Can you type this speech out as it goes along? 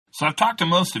So I've talked to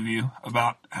most of you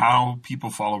about how people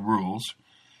follow rules.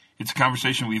 It's a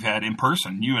conversation we've had in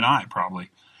person, you and I probably,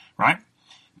 right?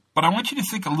 But I want you to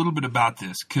think a little bit about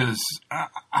this because I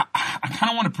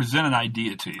kind of want to present an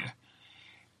idea to you.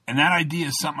 And that idea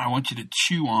is something I want you to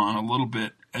chew on a little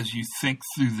bit as you think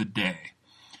through the day.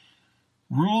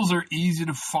 Rules are easy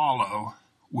to follow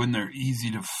when they're easy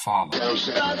to follow.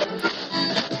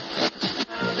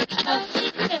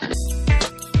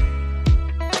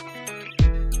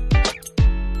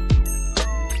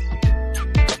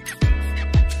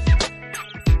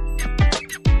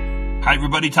 Hi,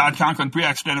 everybody. Todd Conklin,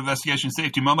 Pre-Accident Investigation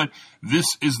Safety Moment. This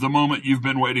is the moment you've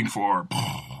been waiting for.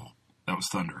 That was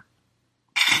thunder.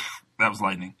 That was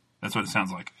lightning. That's what it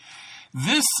sounds like.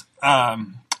 This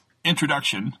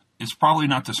introduction is probably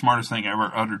not the smartest thing ever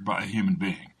uttered by a human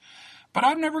being. But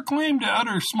I've never claimed to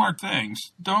utter smart things.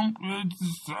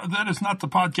 That is not the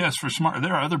podcast for smart.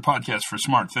 There are other podcasts for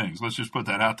smart things. Let's just put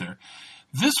that out there.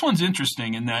 This one's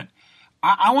interesting in that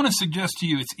I want to suggest to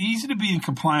you it's easy to be in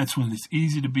compliance when it's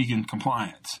easy to be in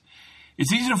compliance.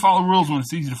 It's easy to follow rules when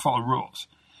it's easy to follow rules.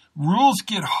 Rules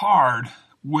get hard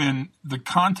when the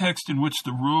context in which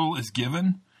the rule is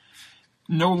given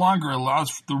no longer allows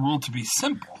the rule to be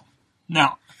simple.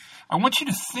 Now, I want you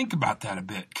to think about that a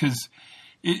bit because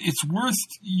it's worth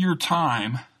your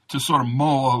time to sort of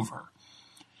mull over.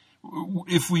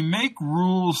 If we make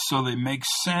rules so they make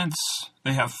sense,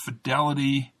 they have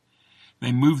fidelity,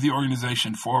 they move the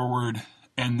organization forward,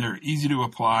 and they're easy to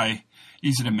apply,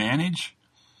 easy to manage.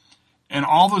 And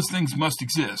all those things must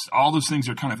exist. All those things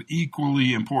are kind of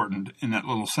equally important in that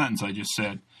little sentence I just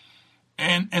said.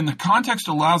 And the context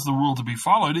allows the rule to be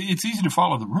followed. It's easy to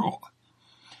follow the rule.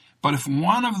 But if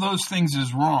one of those things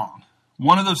is wrong,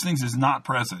 one of those things is not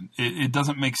present, it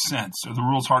doesn't make sense, or the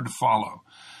rule's hard to follow,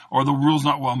 or the rule's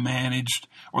not well managed,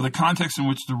 or the context in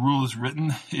which the rule is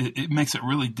written, it makes it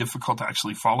really difficult to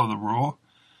actually follow the rule,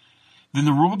 then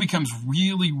the rule becomes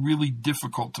really, really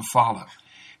difficult to follow.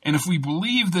 And if we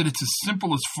believe that it's as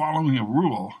simple as following a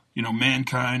rule,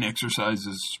 mankind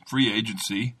exercises free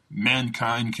agency,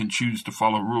 mankind can choose to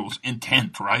follow rules,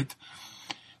 intent, right?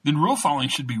 Then rule following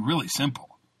should be really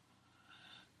simple.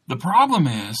 The problem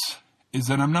is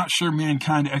that I'm not sure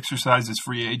mankind exercises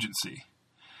free agency.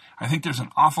 I think there's an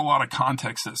awful lot of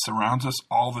context that surrounds us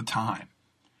all the time.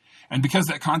 And because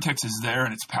that context is there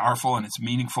and it's powerful and it's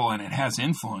meaningful and it has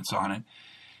influence on it,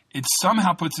 it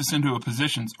somehow puts us into a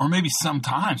position, or maybe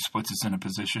sometimes puts us in a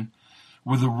position,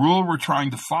 where the rule we're trying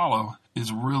to follow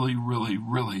is really, really,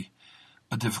 really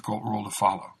a difficult rule to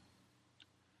follow.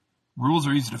 Rules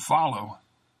are easy to follow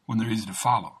when they're easy to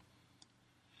follow.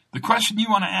 The question you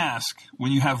want to ask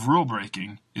when you have rule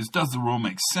breaking is, does the rule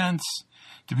make sense?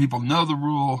 Do people know the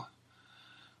rule?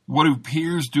 What do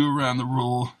peers do around the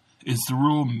rule? Is the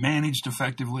rule managed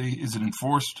effectively? Is it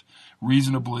enforced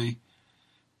reasonably?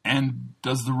 And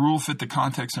does the rule fit the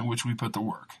context in which we put the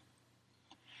work?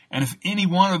 And if any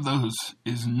one of those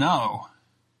is no,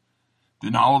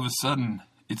 then all of a sudden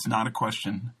it's not a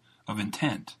question of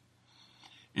intent.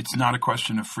 It's not a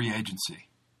question of free agency.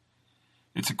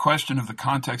 It's a question of the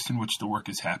context in which the work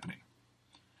is happening.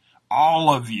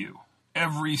 All of you,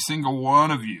 every single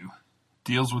one of you,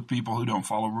 deals with people who don't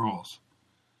follow rules.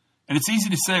 And it's easy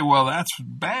to say, well, that's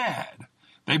bad.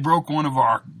 They broke one of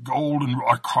our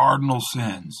our cardinal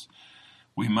sins.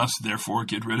 We must therefore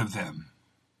get rid of them.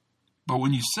 But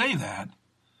when you say that,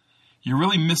 you're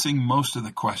really missing most of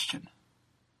the question.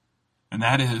 And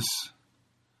that is,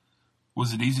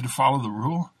 was it easy to follow the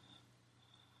rule?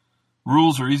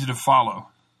 Rules are easy to follow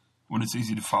when it's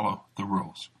easy to follow the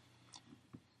rules.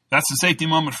 That's the safety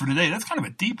moment for today. That's kind of a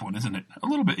deep one, isn't it? A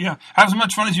little bit, yeah. Have as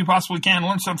much fun as you possibly can.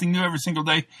 Learn something new every single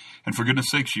day. And for goodness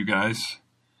sakes, you guys,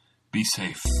 be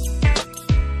safe.